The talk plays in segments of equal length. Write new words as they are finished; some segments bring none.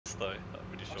though. I'm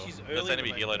pretty sure. she's That's early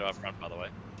enemy to helo make to our front, by the way.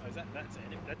 Oh,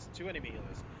 that's two enemy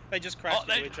healers. They just crashed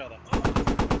Oh, into each other.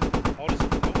 Hold us.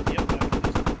 Oh, yep.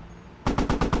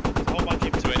 There's a whole bunch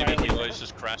of Two enemy trailing from helos it.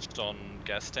 just crashed on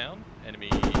gas town. Enemy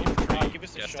infantry. Give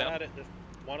us a gas shot town. at it.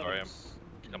 One of Sorry, them's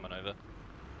I'm coming over.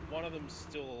 one of them's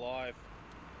still alive.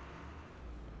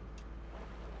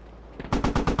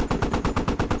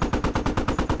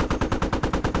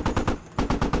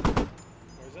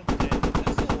 Or is that dead? Is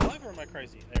that still alive or am I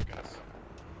crazy? There it goes.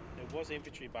 There was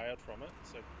infantry bailed from it,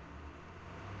 so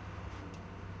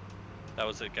That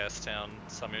was at gas town.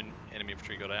 Some enemy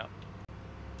infantry got out.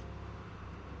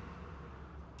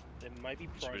 there may be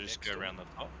pro Should we just next go to around him.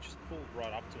 the top? Just pull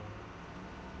right up to him.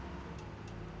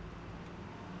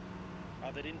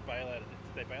 Oh, they didn't bail out of this.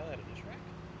 Did they bail out of this rack?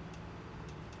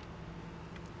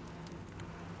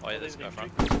 Oh yeah, there's there's an go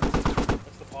front.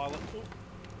 That's the pilot. Ooh.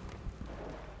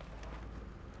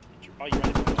 Oh, you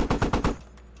ready?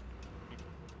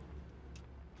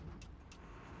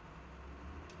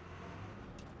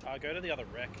 Go to the other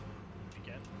wreck if you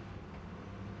can.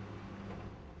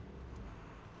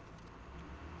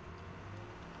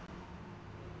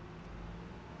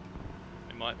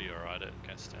 It might be alright at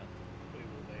gas town. We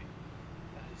will be.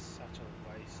 That is such a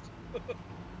waste.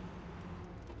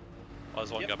 Oh,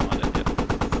 there's one Yep. guy behind it. Yep.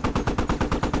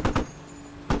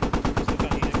 Still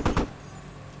can't hit him.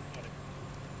 Got him.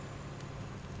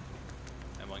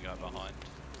 And one guy behind.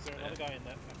 Is there another guy in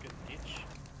that fucking ditch?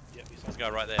 Yep, he's There's on. a guy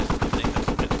right there. I think that's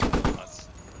it. Nice.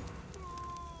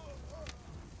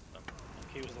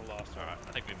 He was the last one. Alright,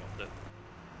 I think we moved it.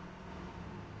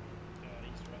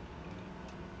 He's right.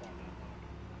 Not quite that mark.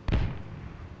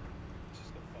 He's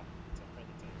just got fucked. It's up the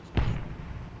team. Just got shot.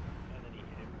 And then he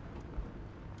hit him.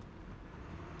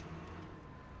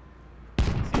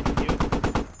 See the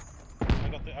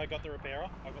kill? I got the repairer.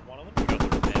 I got one of them. We got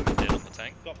the repairman dead on the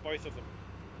tank. Got both of them.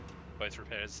 Both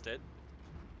repairs dead.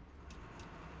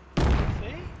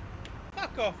 See?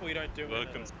 Fuck off, we don't do it.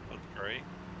 Welcome to the 3.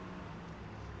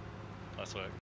 Nice work.